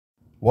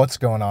What's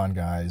going on,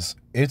 guys?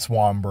 It's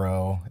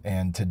Wombro,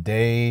 and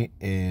today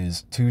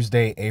is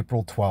Tuesday,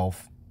 April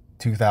 12th,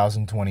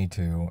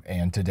 2022,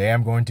 and today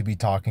I'm going to be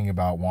talking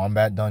about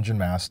Wombat Dungeon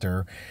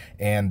Master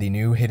and the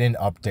new hidden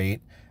update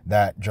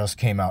that just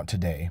came out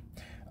today.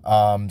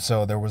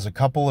 So there was a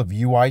couple of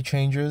UI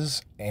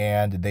changes,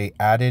 and they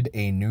added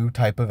a new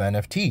type of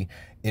NFT.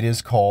 It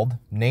is called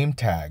name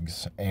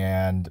tags,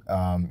 and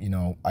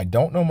I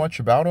don't know much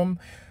about them,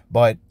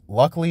 but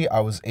luckily I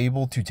was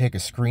able to take a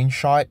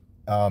screenshot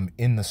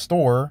in the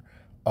store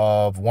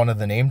of one of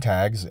the name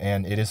tags,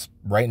 and it is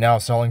right now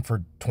selling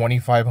for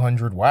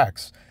 2,500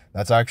 wax.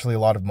 That's actually a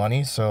lot of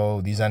money,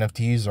 so these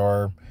NFTs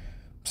are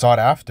sought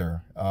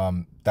after.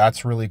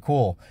 That's really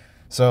cool.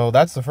 So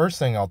that's the first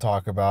thing I'll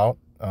talk about.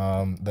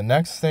 The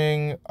next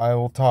thing I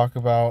will talk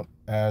about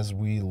as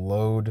we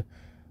load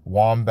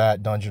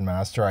Wombat Dungeon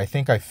Master, I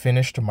think I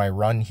finished my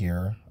run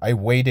here. I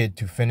waited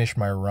to finish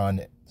my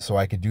run so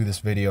I could do this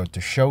video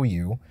to show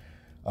you.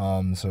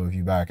 So if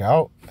you back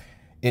out,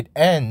 it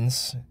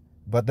ends,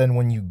 but then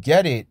when you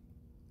get it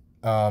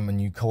and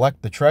you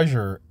collect the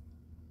treasure,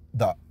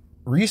 the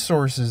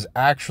resources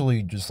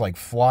actually just like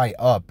fly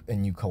up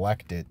and you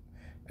collect it,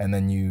 and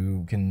then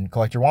you can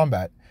collect your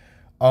wombat.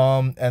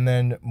 And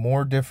then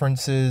more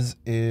differences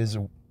is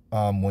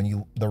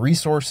when the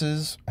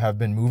resources have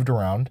been moved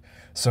around.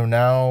 So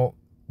now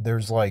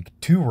there's like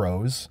two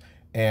rows,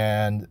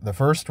 and the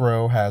first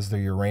row has the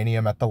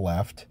uranium at the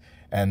left,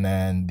 and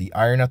then the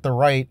iron at the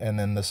right, and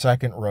then the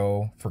second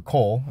row for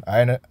coal.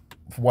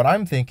 What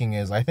I'm thinking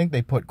is, I think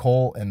they put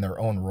coal in their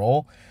own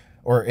row,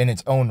 or in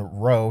its own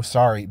row,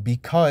 sorry,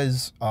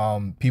 because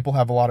people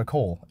have a lot of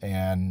coal,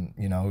 and,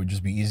 it would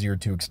just be easier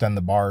to extend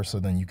the bar so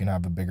then you can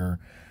have a bigger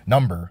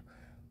number.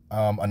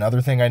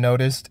 Another thing I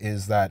noticed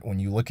is that when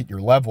you look at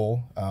your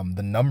level,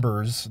 the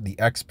numbers, the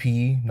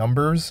XP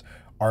numbers,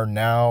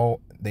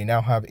 they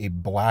now have a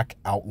black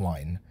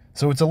outline.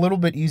 So it's a little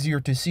bit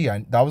easier to see.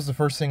 That was the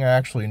first thing I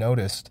actually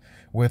noticed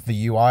with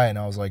the UI, and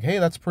I was like, hey,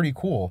 that's pretty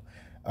cool.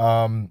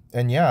 And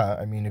yeah,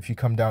 I mean, if you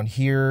come down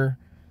here,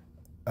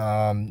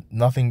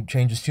 nothing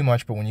changes too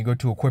much, but when you go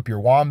to equip your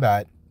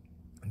wombat,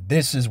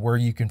 this is where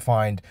you can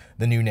find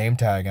the new name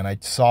tag. And I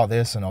saw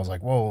this and I was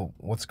like, whoa,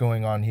 what's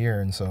going on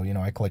here? And so,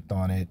 I clicked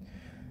on it,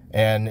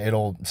 and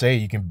it'll say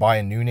you can buy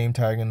a new name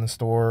tag in the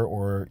store,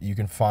 or you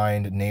can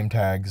find name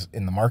tags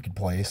in the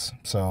marketplace.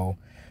 So,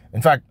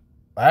 in fact,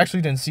 I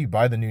actually didn't see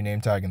buy the new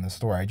name tag in the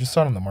store. I just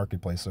saw it in the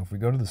marketplace. So if we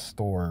go to the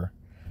store.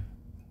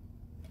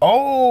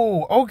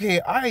 Oh, okay.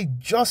 I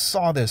just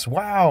saw this.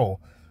 Wow.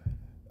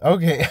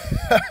 Okay.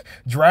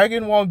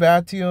 Dragon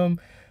Wombatium.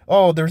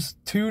 Oh, there's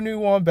two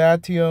new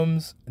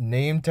Wombatiums,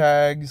 name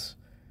tags.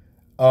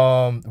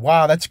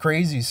 Wow, that's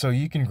crazy. So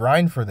you can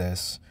grind for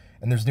this.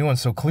 And there's new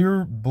ones. So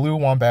clear blue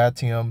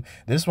Wombatium.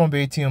 This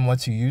Wombatium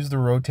lets you use the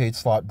rotate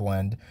slot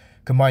blend.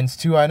 Combines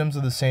two items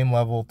of the same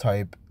level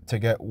type to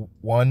get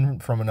one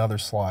from another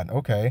slot.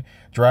 Okay.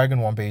 Dragon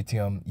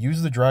Wombatium.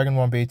 Use the Dragon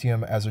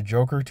Wombatium as a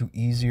joker to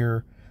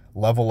easier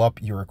level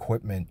up your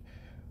equipment.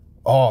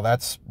 Oh,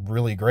 that's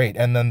really great.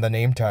 And then the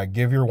name tag.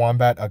 Give your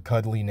wombat a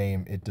cuddly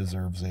name. It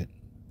deserves it.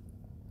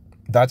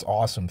 That's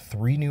awesome.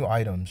 3 new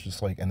items,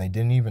 just like, and they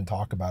didn't even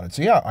talk about it.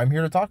 So yeah, I'm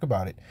here to talk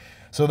about it.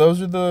 So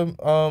those are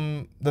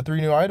the 3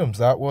 new items.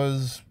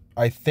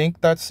 I think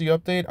that's the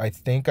update. I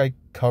think I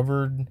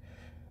covered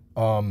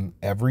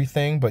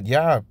everything, but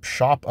yeah,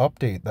 shop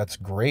update. That's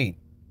great.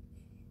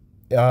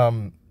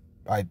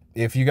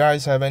 If you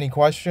guys have any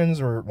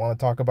questions or want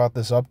to talk about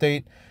this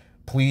update,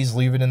 please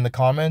leave it in the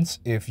comments.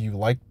 If you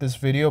liked this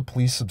video,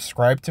 please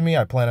subscribe to me.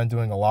 I plan on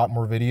doing a lot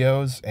more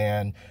videos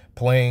and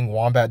playing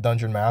Wombat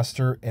Dungeon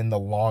Master in the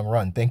long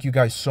run. Thank you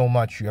guys so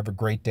much. You have a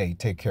great day.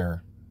 Take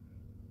care.